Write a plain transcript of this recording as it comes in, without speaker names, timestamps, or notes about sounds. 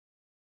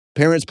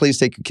Parents, please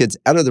take your kids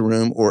out of the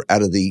room or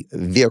out of the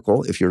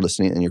vehicle if you're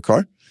listening in your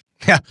car.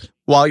 Yeah.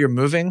 While you're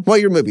moving,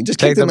 just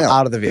take kick them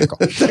out of the vehicle.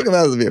 Take them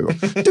out of the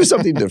vehicle. Do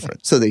something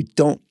different so they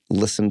don't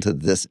listen to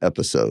this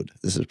episode.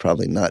 This is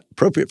probably not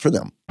appropriate for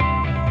them.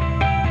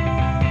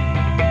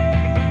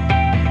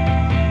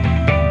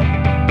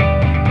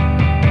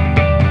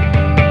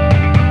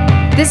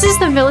 This is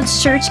the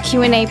Village Church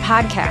Q&A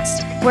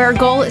podcast, where our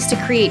goal is to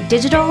create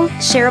digital,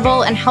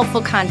 shareable, and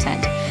helpful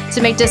content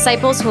to make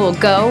disciples who will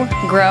go,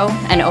 grow,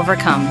 and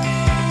overcome.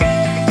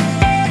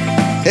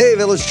 Hey,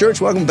 Village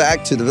Church. Welcome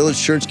back to the Village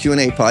Church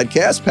Q&A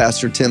podcast.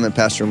 Pastor Tim and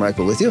Pastor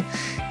Michael with you.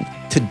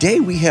 Today,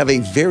 we have a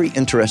very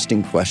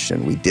interesting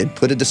question. We did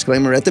put a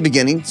disclaimer at the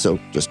beginning, so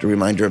just a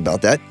reminder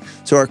about that.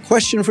 So our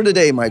question for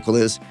today, Michael,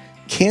 is,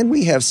 can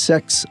we have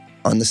sex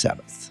on the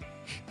Sabbath?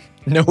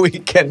 No, we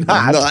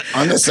cannot. Not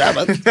on the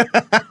Sabbath.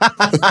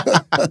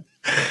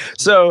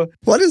 So,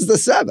 what is the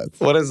Sabbath?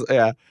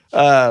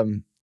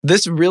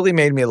 This really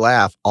made me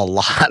laugh a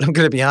lot. I'm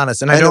going to be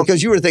honest. And I know,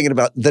 because you were thinking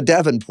about the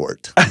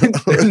Davenport.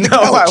 No,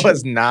 I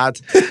was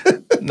not.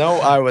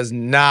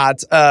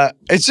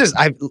 It's just,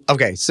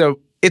 so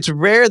it's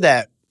rare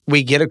that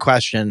we get a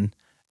question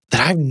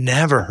that I've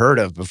never heard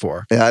of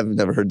before. Yeah, I've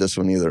never heard this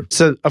one either.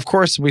 So, of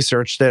course, we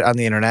searched it on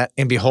the internet,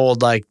 and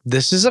behold,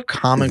 this is a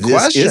common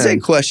question. This is a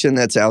question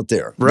that's out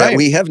there that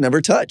we have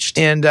never touched.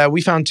 And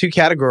we found two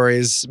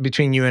categories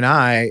between you and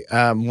I.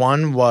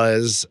 One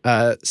was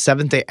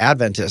Seventh-day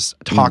Adventists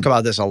talk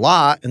about this a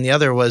lot, and the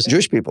other was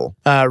Jewish people.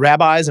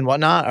 Rabbis and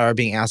whatnot are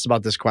being asked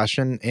about this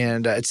question.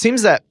 And it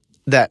seems that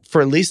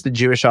for at least the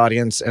Jewish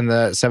audience and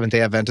the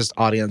Seventh-day Adventist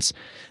audience,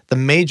 the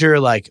major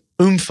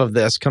oomph of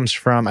this comes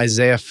from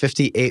Isaiah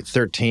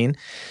 58:13.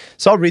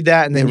 So I'll read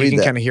that, and then you can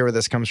kind of hear where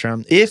this comes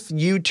from. If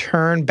you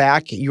turn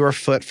back your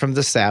foot from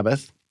the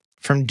Sabbath,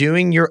 from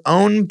doing your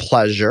own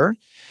pleasure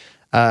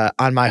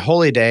on my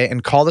holy day,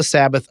 and call the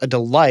Sabbath a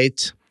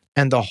delight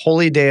and the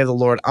holy day of the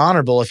Lord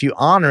honorable, if you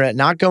honor it,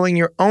 not going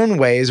your own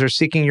ways or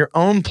seeking your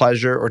own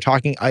pleasure or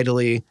talking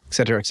idly, et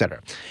cetera, et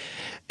cetera.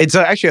 It's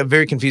actually a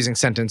very confusing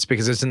sentence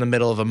because it's in the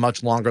middle of a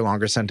much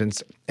longer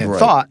sentence and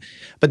thought.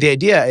 But the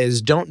idea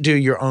is don't do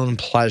your own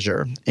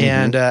pleasure.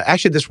 And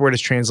actually this word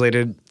is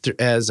translated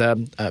as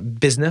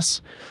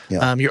business,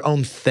 your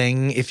own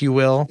thing, if you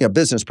will. Yeah,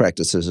 business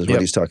practices is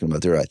what he's talking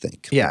about there, I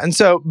think. Yeah, and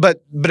so,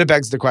 but it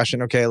begs the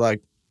question, okay,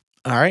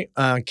 all right,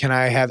 can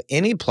I have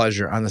any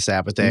pleasure on the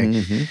Sabbath day?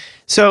 Mm-hmm.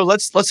 So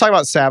let's talk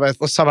about Sabbath.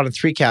 Let's talk about it in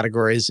three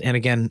categories. And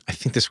again, I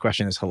think this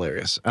question is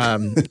hilarious.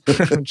 I'm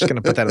just going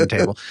to put that on the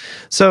table.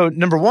 So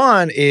number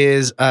one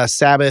is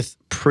Sabbath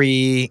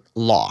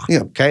pre-law.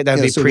 Yeah. Okay, that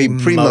would be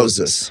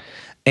pre-Moses.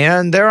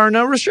 And there are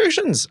no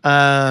restrictions.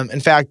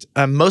 In fact,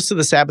 most of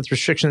the Sabbath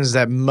restrictions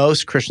that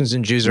most Christians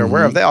and Jews are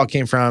aware of, they all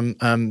came from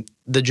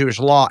the Jewish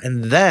law,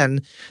 and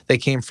then they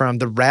came from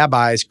the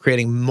rabbis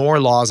creating more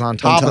laws on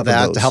top of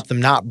that to help them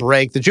not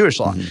break the Jewish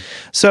law.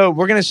 So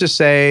we're going to just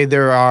say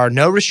there are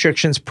no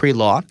restrictions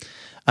pre-law.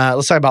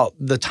 Let's talk about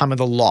the time of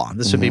the law.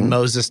 This would be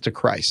Moses to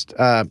Christ.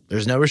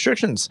 There's no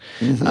restrictions.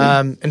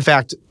 In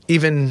fact,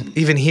 even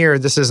here,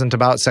 this isn't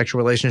about sexual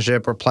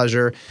relationship or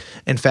pleasure.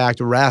 In fact,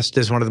 rest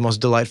is one of the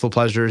most delightful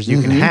pleasures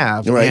you can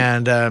have. Right.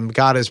 And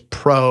God is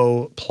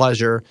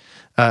pro-pleasure.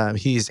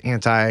 He's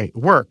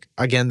anti-work.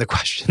 Again, the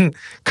question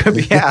could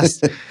be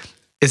asked,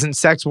 isn't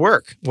sex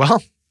work?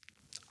 Well,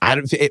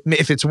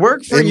 if it's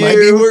work for you. It might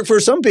be work for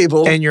some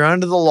people. And you're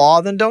under the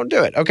law, then don't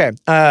do it. Okay.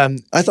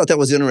 I thought that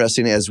was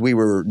interesting as we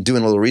were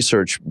doing a little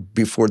research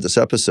before this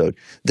episode.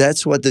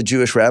 That's what the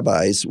Jewish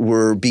rabbis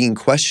were being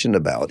questioned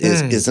about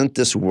isn't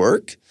this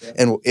work?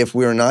 And if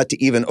we're not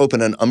to even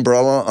open an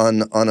umbrella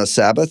on a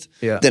Sabbath,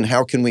 then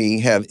how can we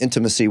have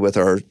intimacy with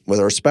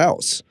our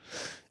spouse?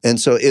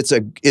 And so it's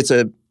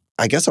a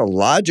I guess a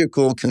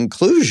logical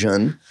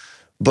conclusion,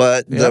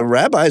 but the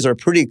rabbis are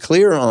pretty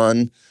clear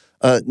on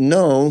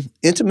no,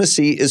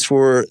 intimacy is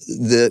for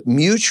the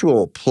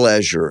mutual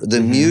pleasure, the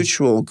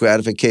mutual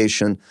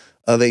gratification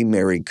of a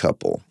married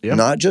couple,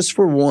 not just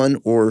for one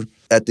or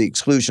at the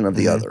exclusion of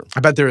the other. I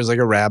bet there was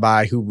a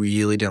rabbi who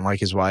really didn't like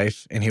his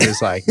wife, and he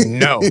was like,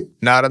 no,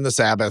 not on the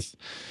Sabbath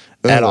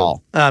at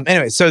all.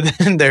 Anyway, so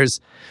then there's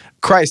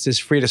Christ has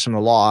freed us from the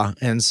law.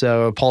 And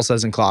so Paul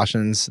says in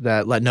Colossians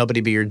that let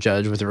nobody be your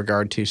judge with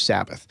regard to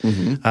Sabbath.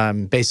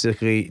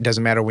 Basically, it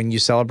doesn't matter when you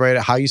celebrate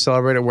it, how you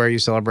celebrate it, where you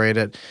celebrate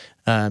it.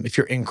 If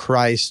you're in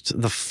Christ,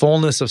 the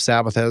fullness of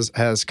Sabbath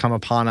has come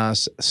upon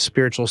us,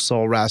 spiritual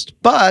soul rest.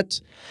 But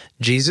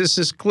Jesus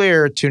is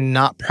clear to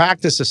not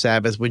practice the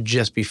Sabbath would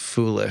just be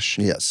foolish.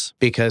 Yes.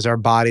 Because our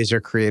bodies are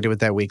created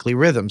with that weekly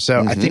rhythm. So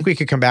I think we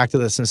could come back to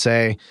this and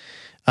say,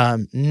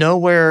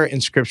 nowhere in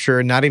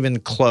Scripture, not even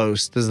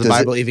close, does the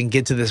Bible even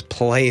get to this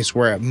place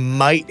where it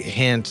might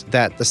hint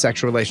that the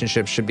sexual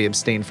relationship should be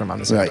abstained from on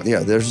the Sabbath. Right, yeah.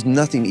 There's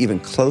nothing even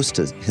close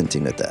to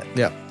hinting at that.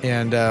 Yeah,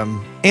 and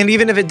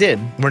even if it did,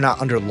 we're not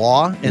under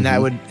law, and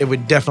it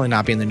would definitely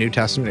not be in the New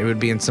Testament. It would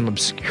be in some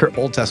obscure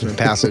Old Testament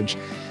passage,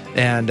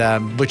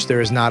 and which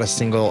there is not a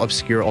single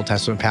obscure Old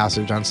Testament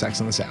passage on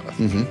sex on the Sabbath.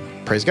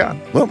 Praise God.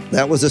 Well,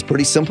 that was a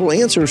pretty simple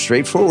answer,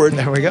 straightforward.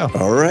 There we go.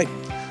 All right.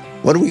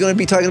 What are we going to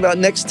be talking about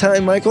next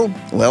time, Michael?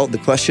 Well, the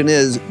question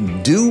is,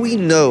 do we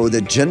know the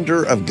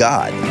gender of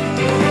God?